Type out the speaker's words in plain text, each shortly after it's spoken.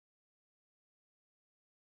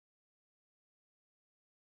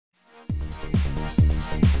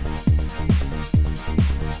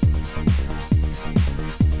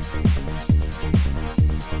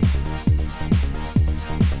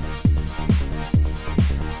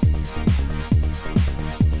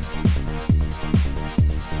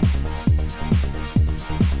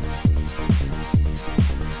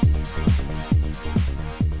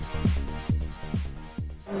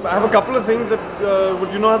I have a couple of things that,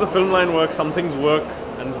 you know how the film line works. Some things work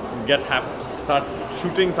and start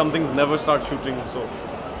shooting. Some things never start shooting. So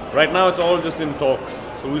right now it's all just in talks.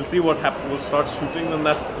 So we'll see what happens. We'll start shooting, and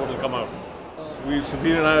that's what will come out.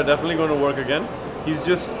 Shruti and I are definitely going to work again. He's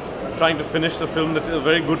just trying to finish the film, a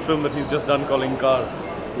very good film that he's just done called Inkar,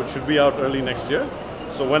 which should be out early next year.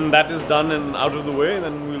 So when that is done and out of the way,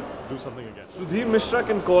 then we'll do something again. Sudhir Mishra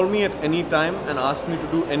can call me at any time and ask me to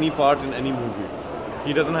do any part in any movie.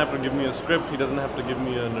 He doesn't have to give me a script, he doesn't have to give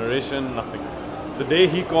me a narration, nothing. The day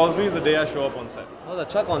he calls me is the day I show up on set. बहुत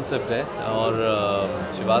अच्छा concept है और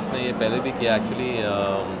शिवास ने ये पहले भी किया actually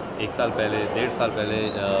 1 साल पहले 1.5 साल पहले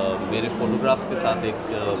मेरे फोटोग्राफ्स के साथ एक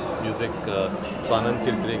म्यूज़िक स्वानंद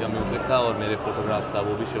किरकिरे का म्यूज़िक था और मेरे फोटोग्राफ्स था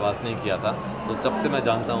वो भी शिवास ने ही किया था। तो जब से मैं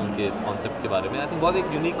जानता हूँ उनके इस कॉन्सेप्ट के बारे में आई थिंक बहुत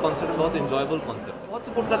एक यूनिक कॉन्सेप्ट बहुत इंजॉयबल कॉन्सेप्ट बहुत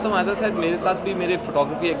सपोर्ट करता हूँ। एज अ सेड मेरे साथ भी मेरे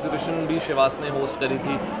फोटोग्राफी एग्जीबिशन भी शिवास ने होस्ट करी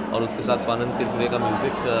थी और उसके साथ स्वानंद किरकिरे का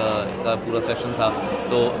म्यूज़िक का पूरा सेशन था।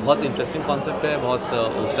 तो बहुत इंटरेस्टिंग कॉन्सेप्ट है, बहुत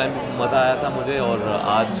उस टाइम मज़ा आया था मुझे और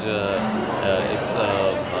आज इस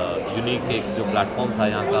यूनिक एक जो प्लेटफॉर्म था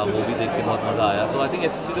यहाँ का वो भी देख के बहुत मज़ा आया। तो आई थिंक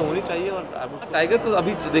ऐसी चीज़ें होनी चाहिए। और टाइगर तो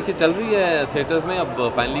अभी देखिए चल रही है थिएटर्स में, अब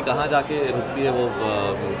फाइनली कहाँ जाके रुकती है वो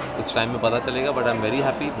कुछ टाइम में पता चलेगा। But I am very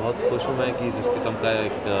happy, बहुत खुश हूँ मैं कि जिस किस्म का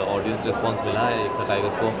एक ऑडियंस रिस्पॉन्स मिला है एक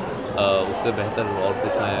टाइगर को, उससे बेहतर और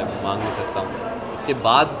कुछ मैं मांग नहीं सकता हूँ। इसके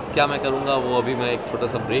बाद क्या मैं करूँगा वो अभी मैं एक छोटा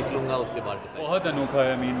सा ब्रेक लूँगा, उसके बाद बहुत अनोखा है।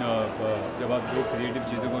 आई मीन जब आप दो क्रिएटिव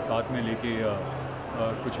चीज़ों को साथ में लेके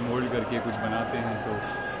कुछ मोल्ड करके कुछ बनाते हैं तो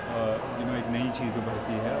एक नई चीज़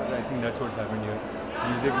उभरती है। और I think that's what's happened here.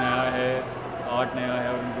 Music नया है, आर्ट नया है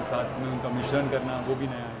और उनको साथ में उनका मिश्रण करना वो भी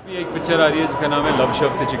नया है। एक पिक्चर आ रही है जिसका नाम है लव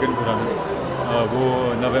शफ्त चिकन खुराना, वो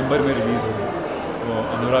नवंबर में रिलीज़ होगी। वो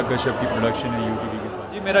अनुराग कश्यप की प्रोडक्शन है यूटीवी के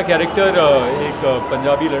साथ। जी मेरा कैरेक्टर एक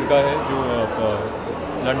पंजाबी लड़का है जो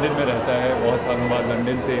लंदन में रहता है, बहुत सालों बाद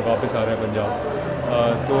लंदन से वापस आ रहा है पंजाब।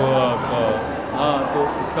 तो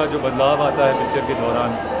उसका जो बदलाव आता है पिक्चर के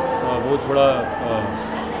दौरान वो थोड़ा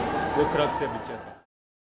वो क्रक्स है पिक्चर का।